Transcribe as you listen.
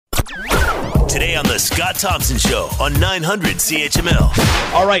Today on The Scott Thompson Show on 900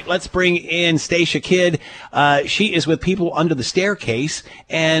 CHML. All right, let's bring in Stacia Kidd. She is with People Under the Staircase,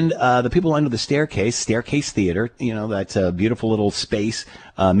 and the People Under the Staircase Theater, that's a beautiful little space,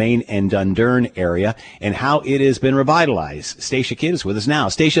 Maine and Dundurn area, and how it has been revitalized. Stacia Kidd is with us now.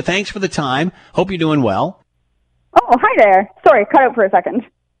 Stacia, thanks for the time. Hope you're doing well. Oh, hi there. Sorry, cut out for a second.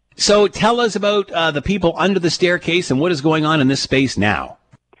 So tell us about the People Under the Staircase and what is going on in this space now.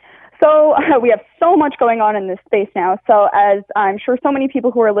 So we have so much going on in this space now. So as I'm sure so many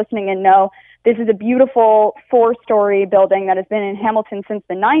people who are listening in know, this is a beautiful 4-story building that has been in Hamilton since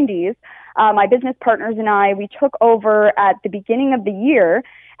the 90s. My business partners and I, we took over at the beginning of the year.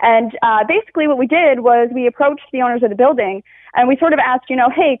 And basically what we did was we approached the owners of the building and we sort of asked,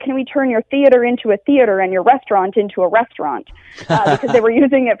 hey, can we turn your theater into a theater and your restaurant into a restaurant? Because they were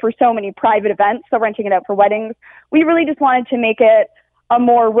using it for so many private events, so renting it out for weddings. We really just wanted to make it a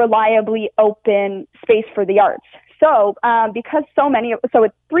more reliably open space for the arts. So because so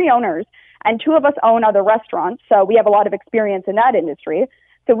it's 3 owners and 2 of us own other restaurants, so we have a lot of experience in that industry.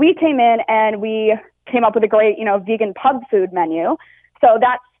 So we came in and we came up with a great, vegan pub food menu. So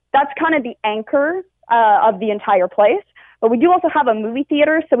that's kind of the anchor of the entire place. But we do also have a movie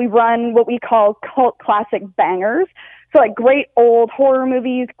theater, so we run what we call cult classic bangers. So like great old horror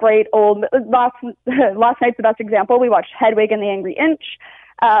movies, great old, last night's the best example. We watched Hedwig and the Angry Inch.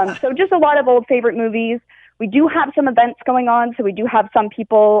 So just a lot of old favorite movies. We do have some events going on. So we do have some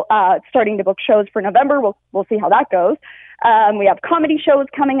people starting to book shows for November. We'll see how that goes. We have comedy shows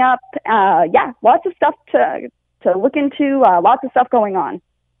coming up. Lots of stuff to look into, lots of stuff going on.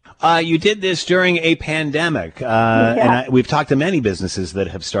 You did this during a pandemic, and we've talked to many businesses that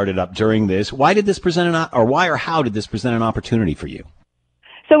have started up during this. Why did this present how did this present an opportunity for you?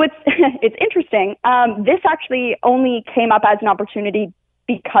 So it's interesting. This actually only came up as an opportunity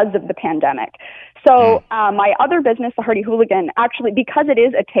because of the pandemic. So my other business, the Hardy Hooligan, actually, because it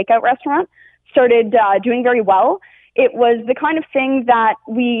is a takeout restaurant, started doing very well. It was the kind of thing that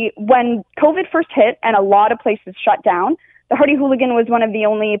when COVID first hit and a lot of places shut down, the Hardy Hooligan was one of the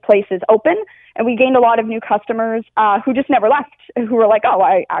only places open, and we gained a lot of new customers who just never left, who were like, oh,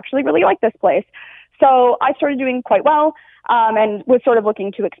 I actually really like this place. So I started doing quite well and was sort of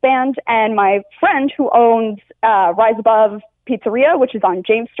looking to expand. And my friend who owns Rise Above Pizzeria, which is on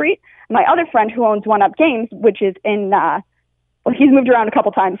James Street, my other friend who owns One Up Games, which is in, he's moved around a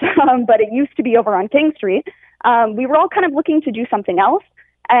couple times, but it used to be over on King Street. We were all kind of looking to do something else.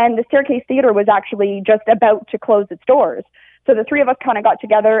 And the Staircase Theater was actually just about to close its doors. So the 3 of us kind of got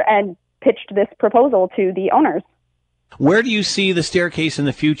together and pitched this proposal to the owners. Where do you see the Staircase in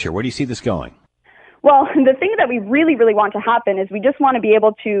the future? Where do you see this going? Well, the thing that we really, really want to happen is we just want to be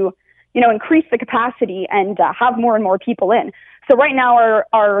able to, increase the capacity and have more and more people in. So right now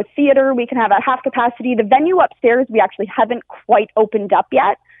our theater, we can have at half capacity. The venue upstairs, we actually haven't quite opened up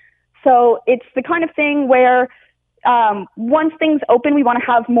yet. So it's the kind of thing where once things open, we want to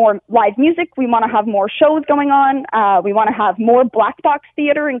have more live music. We want to have more shows going on. We want to have more black box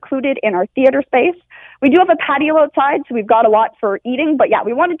theater included in our theater space. We do have a patio outside, so we've got a lot for eating. But yeah,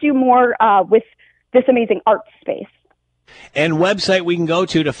 we want to do more with this amazing art space. And website we can go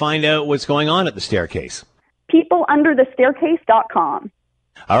to find out what's going on at the Staircase? peopleunderthestaircase.com.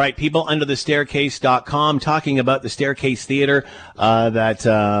 All right, peopleunderthestaircase.com, talking about the Staircase Theater, that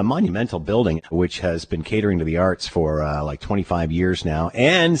monumental building, which has been catering to the arts for like 25 years now,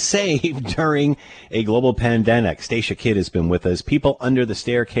 and saved during a global pandemic. Stacia Kidd has been with us.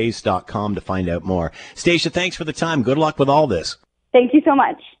 Peopleunderthestaircase.com to find out more. Stacia, thanks for the time. Good luck with all this. Thank you so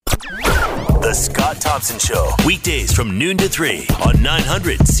much. The Scott Thompson Show, weekdays from noon to 3 on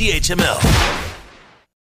 900 CHML.